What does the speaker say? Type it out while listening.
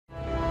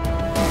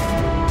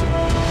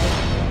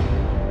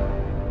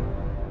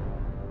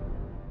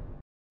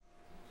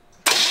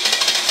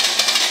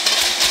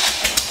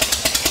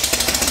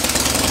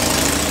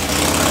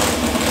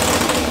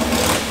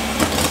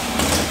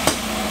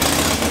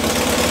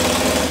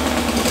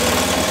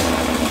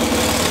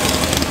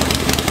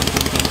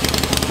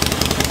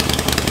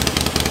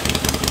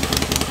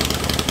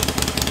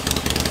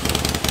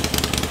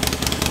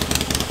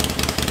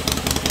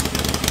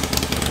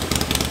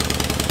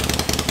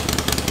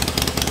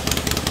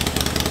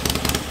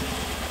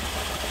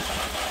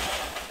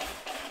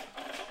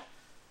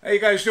How you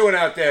guys doing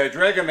out there?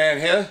 Dragon Man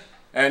here,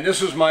 and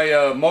this is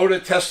my motor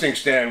testing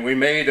stand we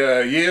made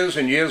years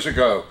and years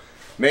ago,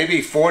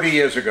 maybe 40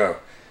 years ago.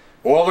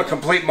 All the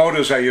complete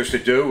motors I used to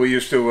do, we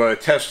used to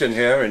test in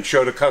here and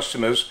show the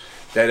customers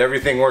that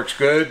everything works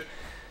good.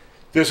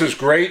 This is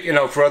great, you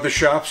know, for other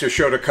shops to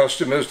show the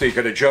customers that you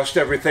can adjust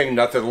everything,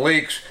 nothing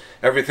leaks,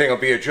 everything will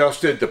be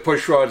adjusted, the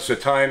push rods, the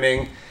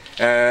timing,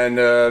 and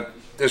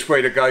this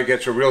way the guy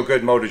gets a real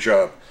good motor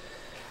job.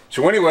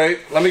 So anyway,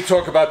 let me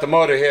talk about the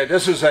motor here.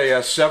 This is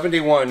a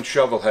 71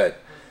 shovel head.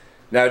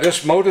 Now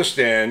this motor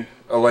stand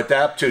will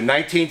adapt to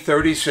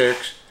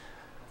 1936,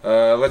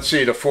 let's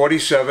see, to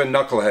 47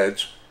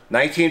 knuckleheads,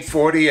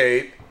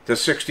 1948 to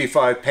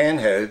 65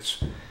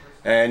 panheads,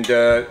 and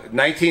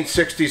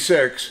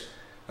 1966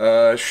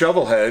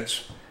 shovel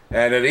heads,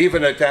 and it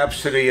even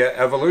adapts to the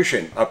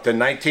Evolution up to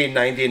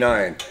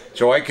 1999.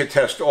 So I could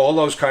test all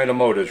those kind of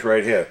motors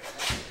right here.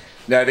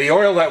 Now the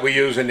oil that we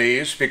use in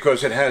these,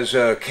 because it has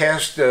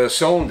cast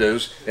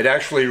cylinders, it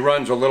actually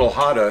runs a little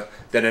hotter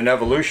than an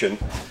Evolution,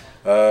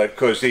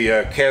 because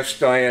the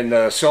cast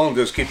iron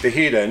cylinders keep the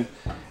heat in,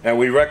 and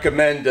we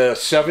recommend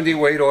 70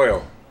 weight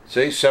oil.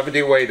 See,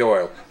 70 weight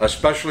oil,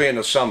 especially in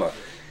the summer,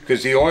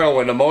 because the oil,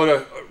 when the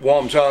motor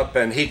warms up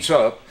and heats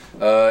up,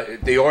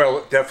 the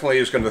oil definitely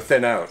is going to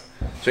thin out.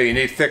 So you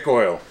need thick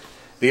oil.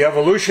 The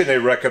Evolution they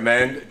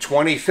recommend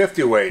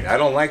 20-50 weight. I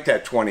don't like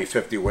that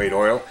 20-50 weight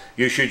oil.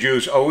 You should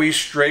use always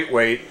straight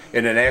weight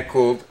in an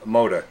air-cooled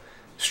motor.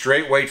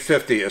 Straight weight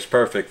 50 is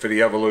perfect for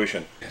the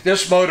Evolution.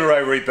 This motor I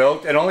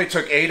rebuilt, it only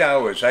took 8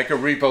 hours. I could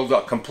rebuild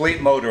a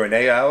complete motor in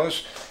 8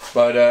 hours.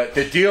 But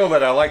the deal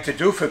that I like to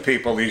do for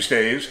people these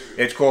days,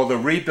 it's called the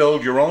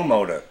rebuild your own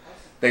motor.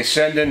 They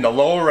send in the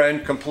lower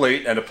end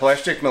complete in a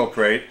plastic milk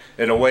crate.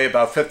 It'll weigh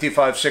about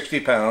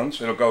 55-60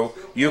 pounds. It'll go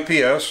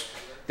UPS.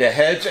 The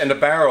heads and the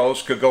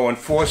barrels could go in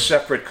 4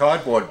 separate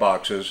cardboard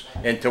boxes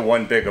into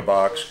one bigger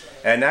box,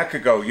 and that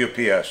could go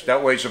UPS.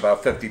 That weighs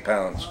about 50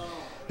 pounds.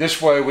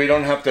 This way we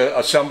don't have to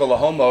assemble a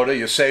whole motor.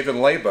 You're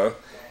saving labor,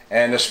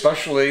 and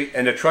especially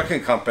in the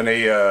trucking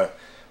company,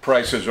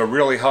 prices are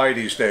really high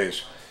these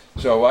days.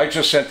 So I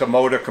just sent the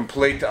motor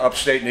complete to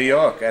upstate New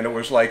York, and it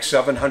was like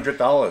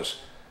 $700.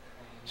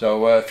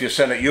 So if you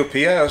send it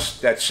UPS,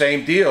 that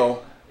same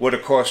deal would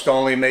have cost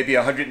only maybe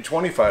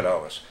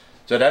 $125.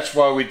 So that's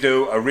why we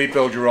do a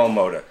rebuild your own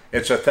motor.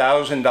 It's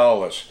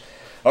 $1,000.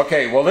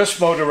 Okay, well this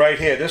motor right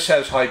here, this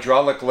has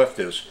hydraulic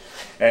lifters.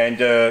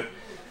 And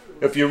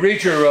if you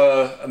read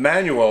your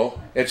manual,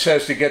 it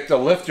says to get the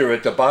lifter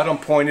at the bottom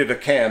point of the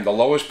cam, the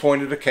lowest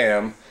point of the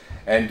cam,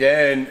 and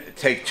then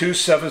take 2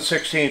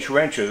 7/16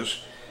 wrenches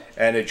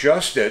and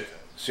adjust it.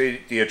 See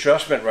the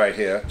adjustment right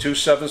here, 2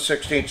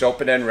 7/16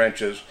 open-end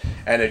wrenches,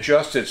 and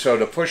adjust it so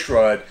the push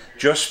rod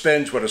just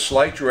spins with a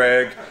slight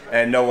drag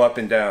and no up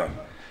and down.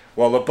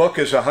 Well, the book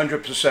is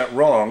 100%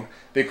 wrong,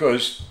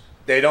 because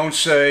they don't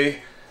say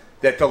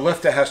that the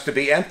lifter has to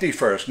be empty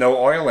first, no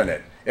oil in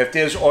it. If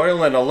there's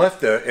oil in a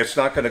lifter, it's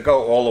not going to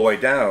go all the way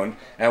down,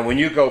 and when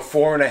you go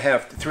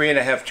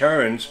 3.5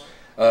 turns,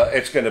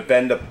 it's going to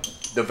bend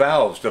the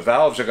valves. The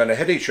valves are going to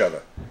hit each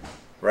other,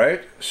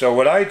 right? So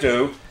what I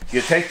do,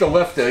 you take the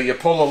lifter, you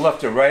pull the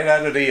lifter right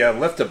out of the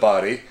lifter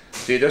body.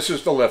 See, this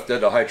is the lifter,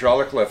 the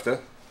hydraulic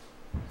lifter.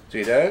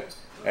 See that?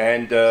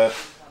 And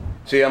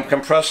see, I'm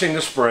compressing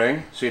the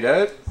spring. See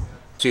that?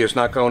 See, it's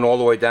not going all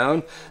the way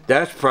down.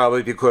 That's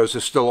probably because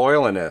there's still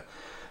oil in there.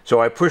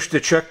 So I push the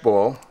check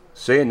ball.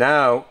 See,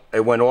 now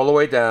it went all the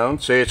way down.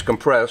 See, it's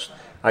compressed.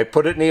 I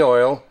put it in the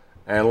oil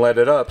and let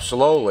it up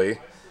slowly.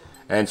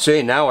 And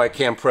see, now I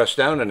can't press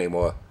down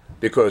anymore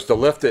because the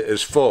lifter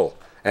is full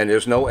and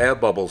there's no air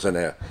bubbles in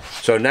there.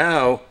 So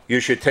now you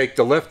should take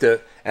the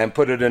lifter and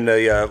put it in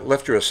the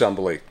lifter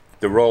assembly,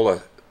 the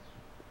roller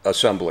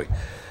assembly.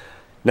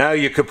 Now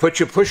you could put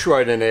your push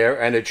rod in there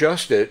and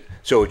adjust it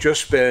so it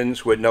just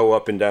spins with no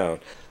up and down.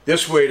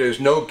 This way there's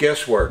no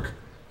guesswork.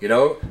 You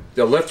know,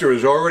 the lifter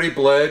is already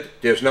bled,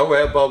 there's no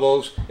air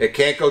bubbles, it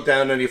can't go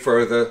down any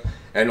further,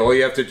 and all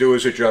you have to do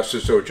is adjust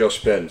it so it just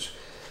spins.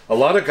 A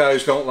lot of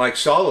guys don't like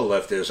solid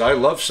lifters. I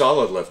love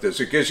solid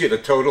lifters. It gives you the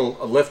total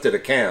lift of the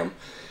cam.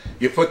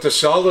 You put the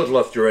solid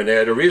lifter in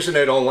there. The reason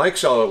they don't like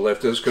solid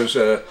lifters is because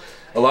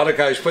a lot of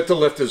guys put the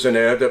lifters in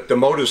there, the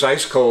motor's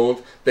ice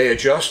cold, they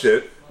adjust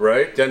it,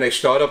 right? Then they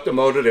start up the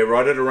motor, they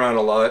run it around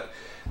a lot,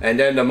 and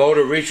then the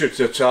motor reaches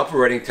its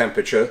operating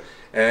temperature,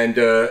 and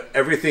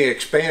everything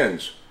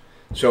expands.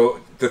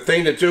 So the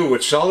thing to do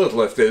with solid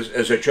lifters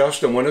is adjust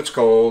them when it's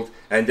cold,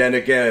 and then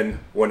again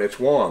when it's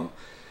warm,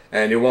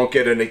 and you won't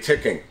get any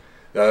ticking.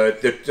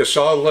 The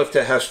solid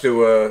lifter has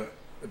to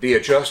be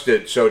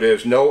adjusted so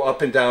there's no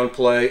up and down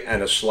play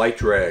and a slight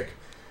drag.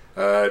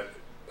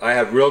 I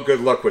have real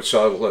good luck with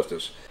solid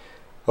lifters.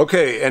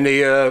 Okay, and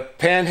the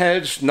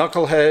panheads,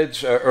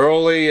 knuckleheads,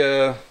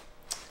 early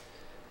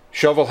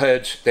shovel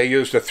heads, they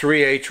used a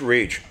 3/8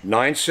 reach,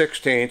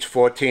 9/16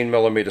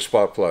 14mm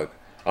spark plug.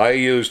 I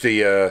used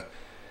the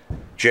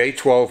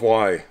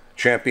J12Y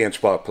Champion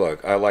spark plug.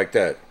 I like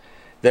that.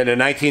 Then in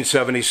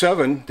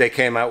 1977, they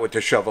came out with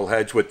the shovel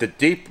heads with the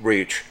deep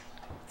reach,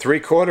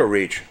 3/4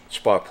 reach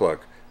spark plug.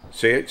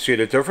 See it? See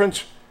the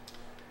difference?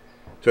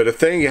 So the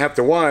thing you have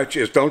to watch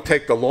is don't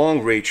take the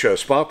long reach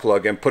spark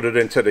plug and put it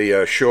into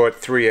the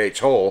short 3/8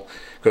 hole,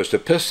 because the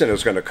piston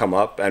is going to come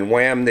up and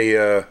wham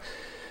the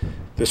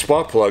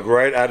spark plug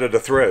right out of the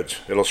threads.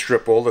 It'll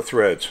strip all the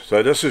threads.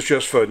 So this is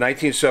just for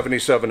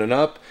 1977 and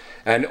up,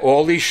 and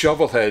all these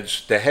shovel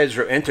heads, the heads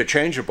are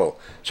interchangeable.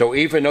 So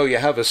even though you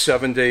have a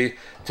 70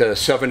 to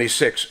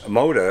 76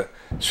 motor,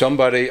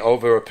 somebody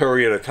over a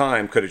period of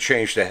time could have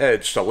changed the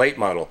heads to late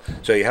model.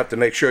 So you have to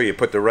make sure you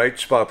put the right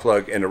spark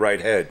plug in the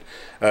right head.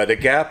 The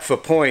gap for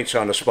points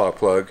on the spark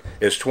plug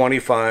is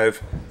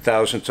 25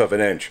 thousandths of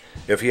an inch.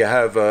 If you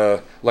have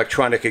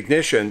electronic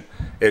ignition,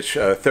 it's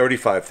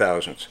 35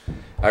 thousandths.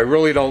 I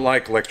really don't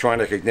like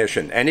electronic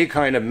ignition. Any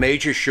kind of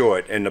major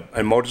short in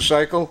a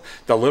motorcycle,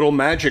 the little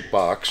magic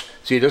box,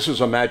 see, this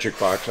is a magic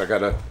box.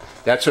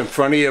 That's in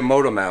front of your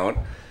motor mount.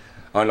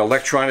 On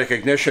electronic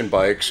ignition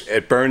bikes,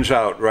 it burns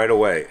out right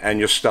away and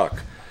you're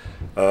stuck.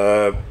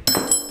 The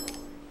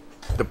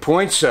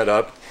point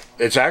setup,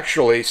 it's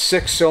actually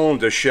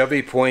 6-cylinder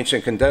Chevy points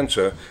and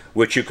condenser,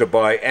 which you could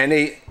buy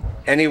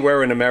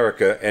anywhere in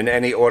America in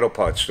any auto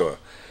parts store.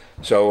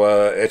 So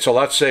it's a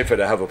lot safer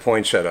to have a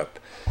point setup.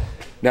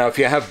 Now, if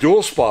you have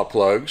dual spark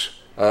plugs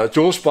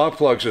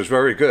is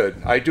very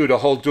good. I do the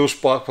whole dual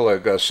spark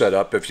plug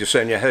setup. If you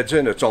send your heads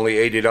in, it's only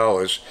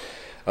 $80.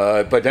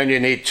 But then you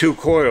need 2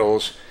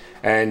 coils,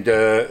 and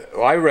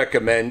I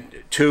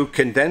recommend 2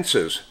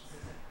 condensers.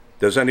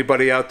 Does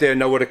anybody out there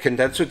know what a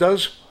condenser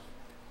does?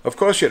 Of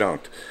course you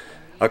don't.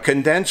 A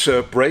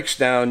condenser breaks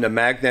down the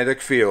magnetic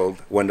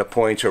field when the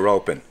points are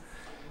open.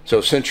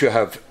 So since you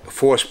have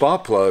 4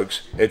 spark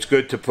plugs, it's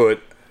good to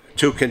put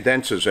 2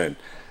 condensers in.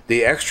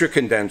 The extra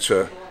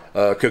condenser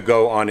could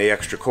go on the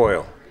extra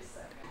coil.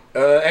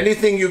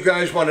 Anything you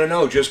guys want to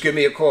know, just give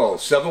me a call.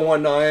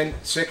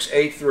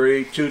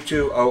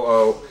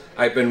 719-683-2200.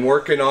 I've been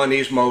working on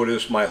these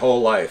motors my whole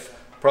life,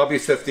 probably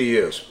 50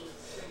 years.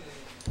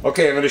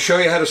 Okay, I'm going to show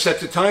you how to set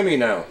the timing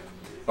now.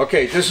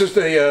 Okay, this is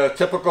the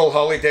typical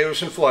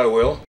Harley-Davidson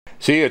flywheel.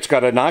 See, it's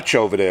got a notch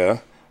over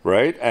there,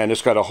 right? And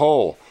it's got a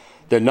hole.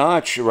 The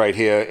notch right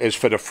here is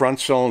for the front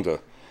cylinder.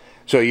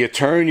 So you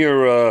turn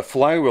your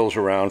flywheels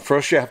around.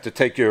 First you have to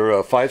take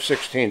your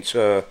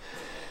 5/16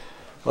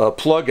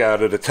 plug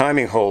out of the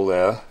timing hole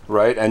there,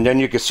 right? And then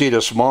you can see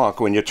this mark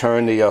when you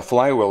turn the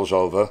flywheels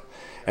over.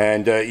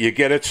 And you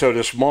get it so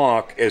this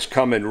mark is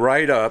coming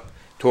right up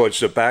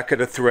towards the back of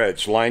the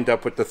threads, lined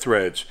up with the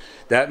threads.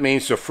 That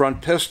means the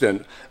front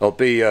piston will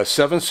be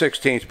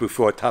 7/16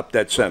 before top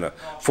dead center,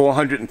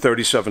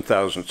 437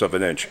 thousandths of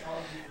an inch.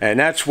 And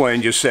that's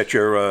when you set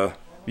your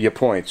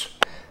points.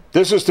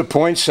 This is the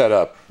point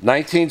setup,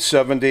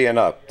 1970 and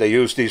up. They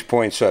use these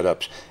point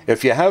setups.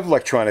 If you have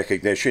electronic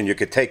ignition, you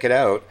could take it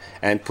out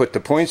and put the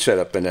point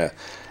setup in there.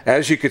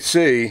 As you can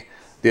see,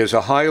 there's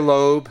a high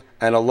lobe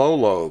and a low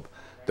lobe.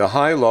 The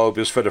high lobe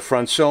is for the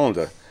front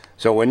cylinder.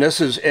 So when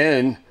this is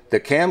in the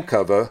cam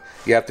cover,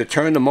 you have to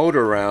turn the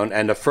motor around,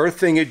 and the first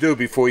thing you do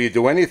before you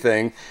do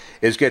anything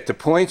is get the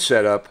point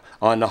set up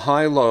on the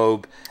high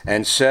lobe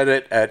and set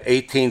it at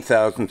 18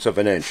 thousandths of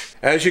an inch.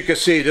 As you can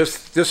see,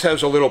 this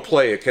has a little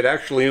play. It could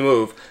actually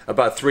move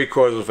about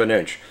 3/4 of an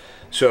inch.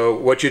 So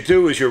what you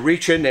do is you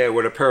reach in there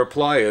with a pair of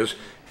pliers,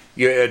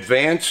 you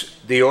advance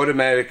the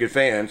automatic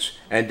advance,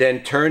 and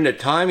then turn the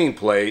timing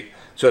plate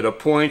so the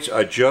points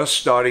are just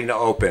starting to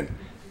open.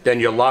 Then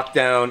you lock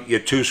down your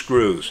 2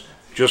 screws,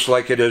 just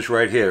like it is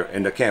right here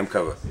in the cam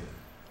cover.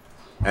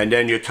 And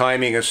then your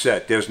timing is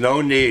set. There's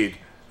no need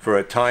for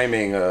a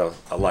timing a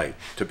light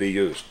to be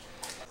used.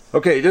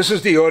 Okay, this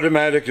is the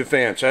automatic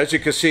advance. As you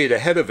can see, the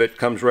head of it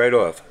comes right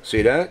off.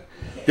 See that?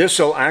 This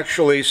will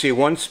actually, see,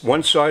 one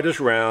side is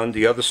round,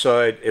 the other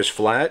side is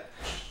flat.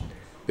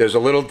 There's a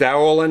little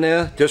dowel in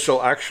there. This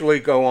will actually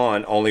go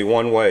on only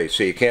one way,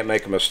 so you can't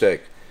make a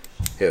mistake.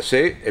 Here,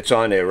 see? It's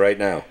on there right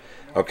now.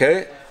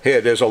 Okay?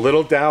 Here, there's a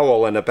little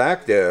dowel in the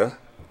back there,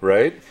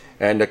 right?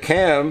 And the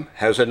cam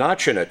has a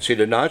notch in it. See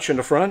the notch in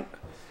the front?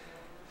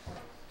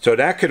 So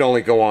that could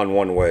only go on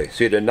one way.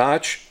 See, the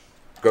notch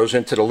goes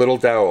into the little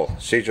dowel.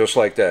 See, just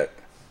like that.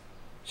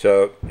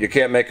 So you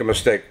can't make a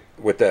mistake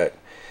with that.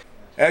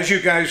 As you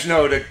guys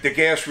know, the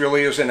gas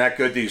really isn't that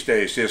good these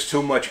days. There's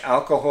too much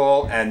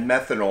alcohol and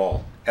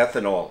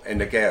ethanol in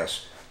the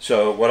gas.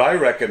 So what I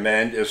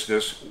recommend is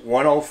this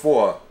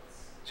 104.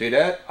 See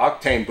that?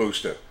 Octane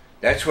booster.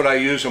 That's what I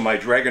use on my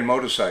Dragon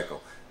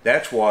motorcycle.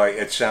 That's why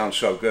it sounds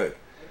so good.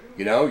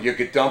 You know, you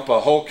could dump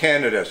a whole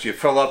can of this. You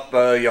fill up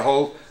your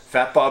whole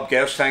Fat Bob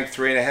gas tank,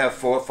 3.5,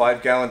 4,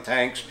 5 gallon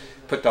tanks.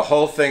 Put the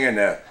whole thing in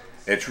there.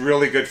 It's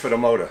really good for the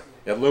motor.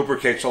 It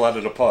lubricates a lot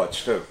of the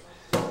parts too.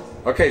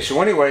 Okay,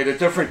 so anyway, the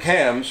different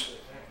cams.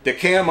 The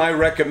cam I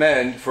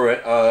recommend for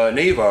an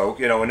Evo,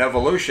 you know, an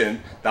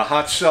Evolution, the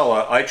hot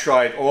seller, I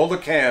tried all the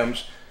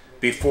cams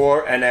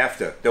before and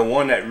after. The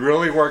one that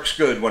really works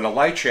good when the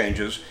light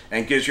changes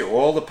and gives you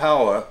all the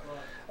power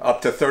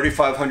up to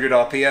 3,500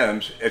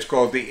 RPMs, it's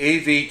called the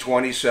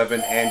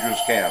AV27 Andrews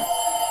cam.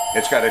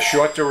 It's got a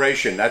short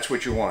duration, that's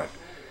what you want.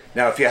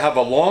 Now if you have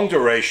a long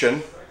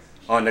duration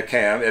on the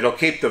cam, it'll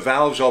keep the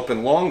valves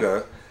open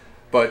longer,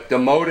 but the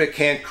motor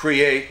can't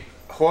create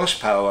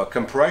horsepower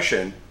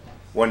compression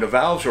when the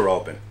valves are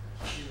open.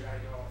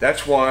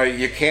 That's why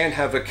you can't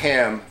have a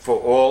cam for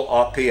all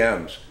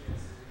RPMs.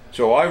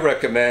 So I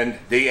recommend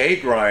the A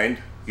grind,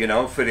 you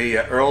know, for the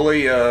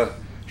early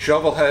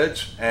shovel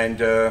heads and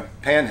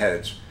pan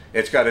heads.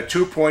 It's got a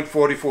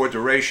 2.44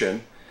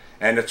 duration,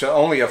 and it's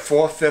only a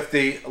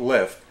 450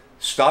 lift.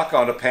 Stock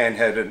on a pan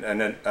head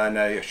and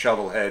a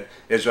shovel head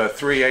is a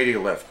 380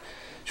 lift.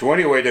 So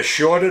anyway, the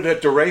shorter the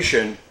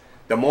duration,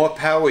 the more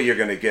power you're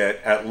going to get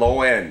at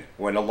low end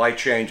when the light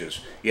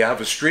changes. You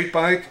have a street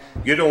bike,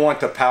 you don't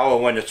want the power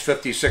when it's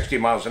 50, 60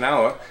 miles an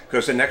hour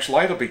because the next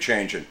light will be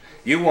changing.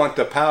 You want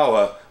the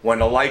power when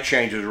the light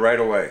changes right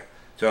away.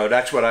 So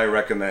that's what I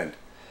recommend.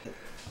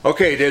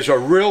 Okay, there's a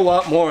real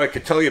lot more I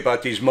could tell you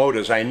about these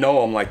motors. I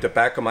know them like the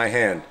back of my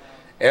hand.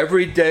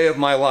 Every day of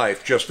my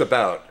life, just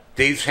about,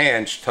 these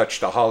hands touch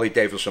the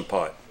Harley-Davidson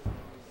part.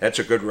 That's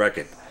a good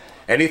record.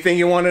 Anything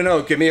you want to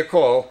know, give me a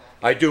call.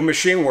 I do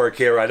machine work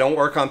here. I don't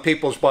work on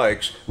people's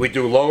bikes. We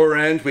do lower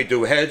ends, we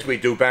do heads, we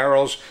do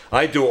barrels.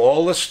 I do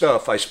all the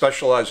stuff. I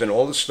specialize in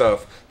all the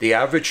stuff the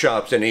average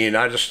shops in the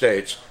United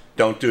States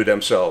don't do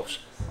themselves.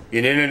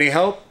 You need any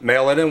help?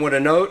 Mail it in with a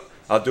note.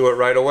 I'll do it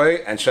right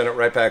away and send it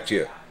right back to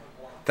you.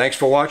 Thanks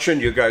for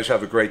watching. You guys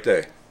have a great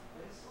day.